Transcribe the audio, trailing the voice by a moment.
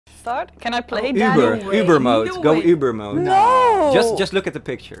Start? Can I play Daddy? Uber mode. No Go way. Uber mode. No! Just look at the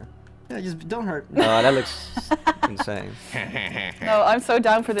picture. Yeah, just don't hurt. Oh, that looks insane. No, I'm so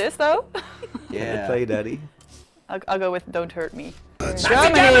down for this though. Yeah. Play Daddy. I'll go with Don't Hurt Me.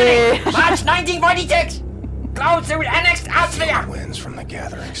 Germany! March 1946! Close to annexed Austria! Winds from the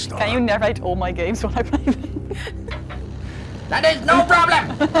gathering storm. Can you narrate all my games when I play them? That is no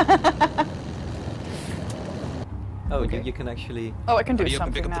problem! Oh, you can actually... Oh, I can do Hurry up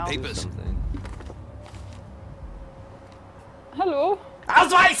and something pick up now. the papers. Something. Hello?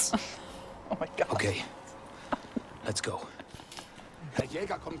 Ausweis! Oh my god. Okay, let's go. Herr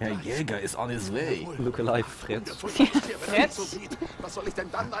Jäger kommt Herr gleich. Jäger is on his way. Look alive, Fritz. Fritz? Was soll ich denn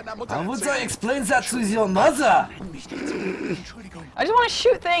dann deiner Mutter How would I erzählen? explain that to your mother? Entschuldigung. I just want to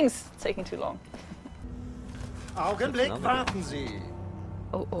shoot things. It's taking too long. Augenblick, warten Sie.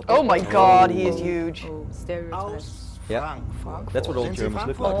 Oh my god, he is huge. Oh, stereotype. Aus Yeah. Frankfurt. That's what all Sind Sie Germans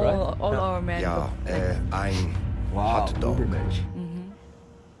look Frankfurt? like, right? All our men. Ja, ein Wow, Hotdog. Ubermensch.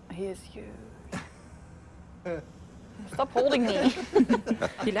 He is huge. Stop holding me.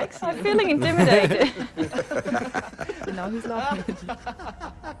 He likes you. I'm feeling intimidated. Now he's laughing.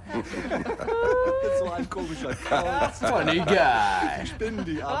 So ein komischer Kerl. Funny guy. Spinnen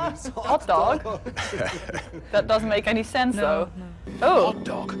die Amis. Hot dog? That doesn't make any sense though. No. Oh, Hot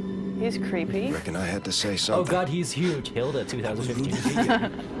dog. he's creepy. Reckon I had to say Oh something. god, he's huge. Hilda 2015.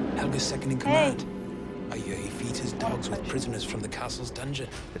 Helga's second in Hey. command. I hear he feeds his dogs with prisoners from the castle's dungeon.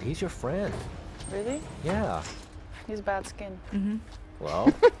 But he's your friend. Really? Yeah. He's bad skin.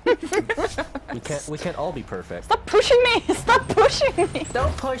 Well, we can't all be perfect. Stop pushing me! Stop pushing me!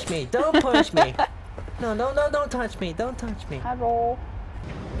 Don't push me! Don't push me! No, don't touch me! Don't touch me! Hello.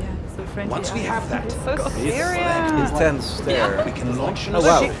 Yeah, so friendly. Once we have that, So serious. Intense there. we can launch an Oh,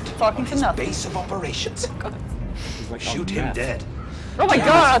 wow. assault Talking on to his nothing. base of operations. Shoot him dead. Oh my Jam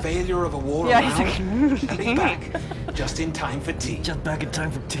god! his failure of a war Yeah, he's around like. and be back just in time for tea. Just back in time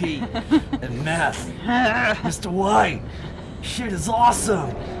for tea and math. Mr. White, shit is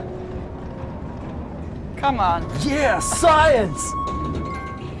awesome. Come on. Yeah, science.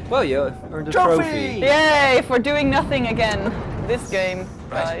 Well, you earned a Trophy! trophy. Yay! For doing nothing again. This game,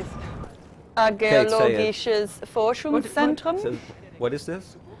 Right. guys. Archäologisches Forschungszentrum. So, what is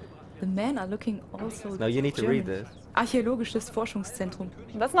this? The men are looking also. No, you need to read German. this. Archäologisches Forschungszentrum.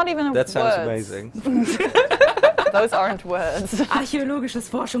 That's not even a That sounds word. amazing. Those aren't words. Archäologisches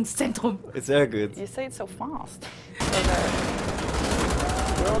Forschungszentrum. It's very good. You say it so fast.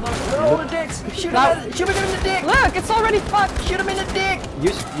 They're all the dicks. Shoot Now- him in the dick. Look, it's already fucked. Shoot him in the dick.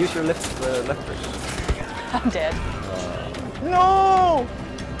 Use your left wrist. I'm dead. No.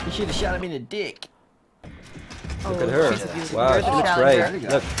 You should have shot him in the dick. Look at her. she's a beauty. Wow, You're she the looks challenger.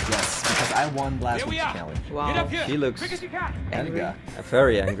 great. Look, Yes, because I won last week's challenge. Wow. she looks Angry.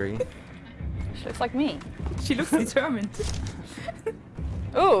 very angry. She looks like me. She looks determined.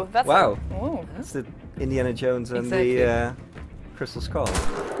 Ooh, that's Wow. Ooh. That's the Indiana Jones and Exactly. the Crystal Skull.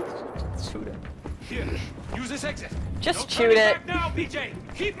 Shoot it. Here, use this exit. Just Don't shoot turn it. back now, PJ.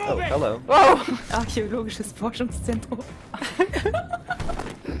 Keep Oh, moving. hello. Whoa! Archäologisches Forschungszentrum.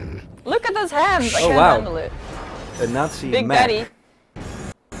 Look at those hands. I Oh, can't wow. handle it. A Nazi Big mech. Daddy.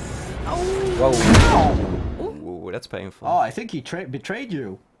 Whoa. Ooh, that's painful. Oh, I think he betrayed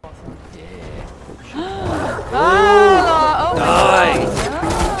you. Oh, Die!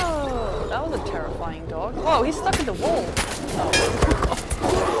 no. That was a terrifying dog. Whoa, he's stuck in the wall.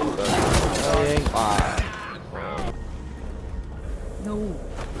 No.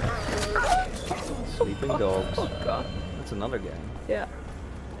 Sleeping dogs. Oh god. That's another game. Yeah.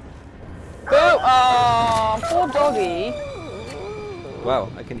 Boo! Oh, poor doggy. Wow,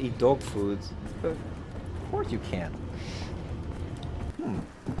 I can eat dog food. Of course you can.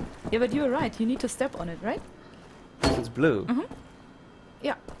 Yeah, but you're right. You need to step on it, right? It's blue.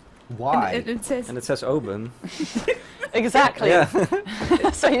 Yeah. Why? And it says. And it says open. Exactly. Yeah.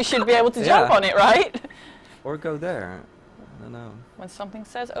 So you should be able to jump Yeah. on it, right? Or go there. I don't know. When something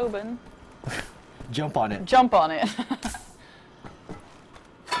says open, Jump on it. jump on it.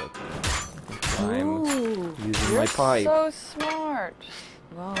 I'm Ooh. using my pipe. So smart.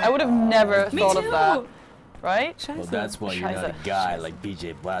 Wow. I would have never Me thought too. of that. Right? Scheiße. Well, that's why you're not a Scheiße. guy like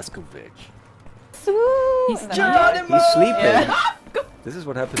BJ Blazkowicz. He's And then John. I'm He's sleeping. Yeah. This is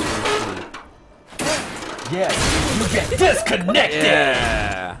what happens when you sleep. Yes, you get disconnected.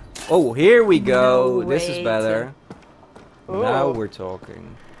 Yeah. Oh, here we go. No This is way. better. Ooh. Now we're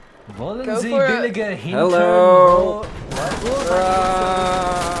talking. Wollen Go Sie for it. billige Hello.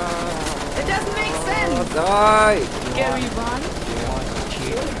 It doesn't make sense. Die. Gary Vaughn.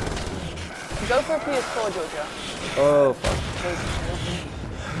 Go for a PS4, Georgia. Oh fuck.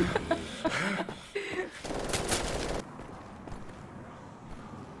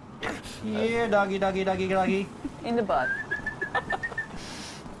 Here, doggy, doggy, doggy, doggy. In the butt.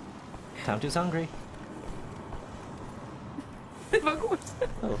 Tamtu's hungry.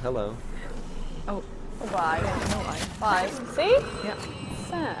 Oh, hello. Oh, Bye. no, I. Bye. See? Yeah.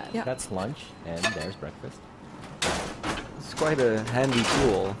 Sad. Yeah. That's lunch, and there's breakfast. It's quite a handy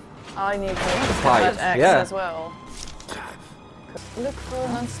tool. I need to pipe, get that X yeah. as well. Look for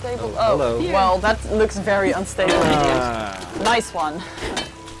an unstable. Oh, hello. Well, that looks very unstable. Ah, Nice one.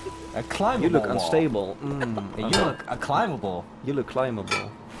 A climbable you look wall. unstable. And you look a climbable. You look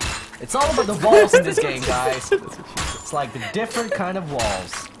climbable. It's all about the walls in this game, guys. It's like the different kind of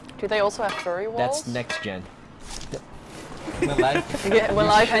walls. Do they also have furry walls? That's next gen. Will I? Yeah, when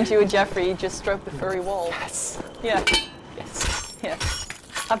I hand you a Jeffrey, just stroke the furry wall. Yes. Yeah. Yes. Yeah.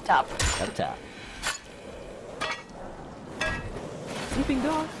 Tap tap. Tap tap. Sleeping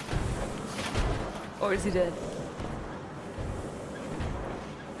dog. Or is he dead?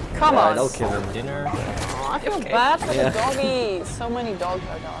 Come Right, on. I'll kill him. Dinner. I feel bad for Yeah. the doggies. So many dogs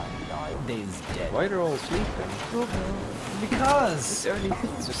are dying. Days dead. Why are they all sleeping? Because.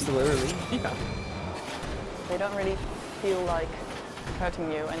 It's just too early. Yeah. They don't really feel like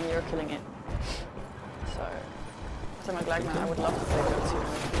hurting you, and you're killing it. So I'm glad, man. I would love to play those here.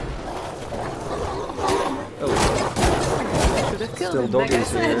 Oh, Should have killed still him.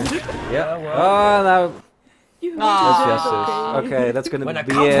 doggies here. Yeah. well. Oh, now. You Ah. That's justice. Okay, that's gonna When a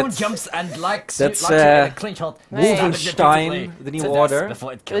be compound it. jumps and likes That's, you in a clinch shot. Wolfenstein, the new order.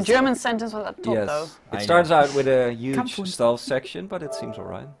 Before it The kills German sentence was at the top, though. Yes. I It starts know. out with a huge Kampfhund. stealth section, but it seems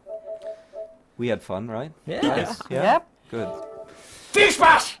alright. We had fun, right? you. Yeah. Yes. Yeah. Yep. Good. Viel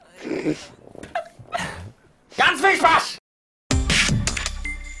Spaß! Ganz viel Spaß!